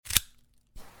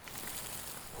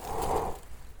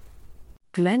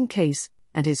Glenn Case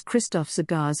and his Christoph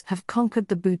cigars have conquered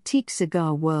the boutique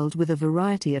cigar world with a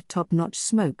variety of top-notch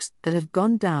smokes that have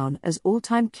gone down as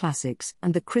all-time classics,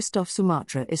 and the Christoph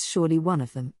Sumatra is surely one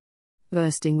of them.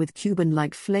 Bursting with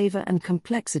Cuban-like flavor and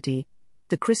complexity,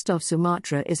 the Christoph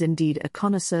Sumatra is indeed a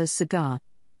connoisseur's cigar,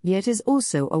 yet is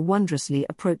also a wondrously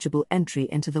approachable entry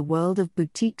into the world of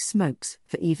boutique smokes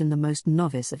for even the most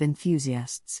novice of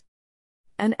enthusiasts.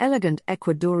 An elegant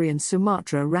Ecuadorian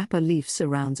Sumatra wrapper leaf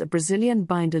surrounds a Brazilian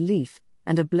binder leaf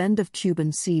and a blend of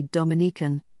Cuban seed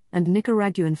Dominican and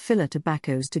Nicaraguan filler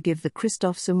tobaccos to give the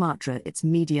Christoph Sumatra its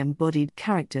medium-bodied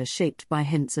character shaped by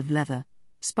hints of leather,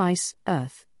 spice,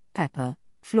 earth, pepper,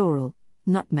 floral,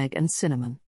 nutmeg and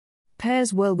cinnamon.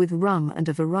 Pairs well with rum and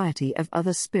a variety of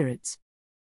other spirits.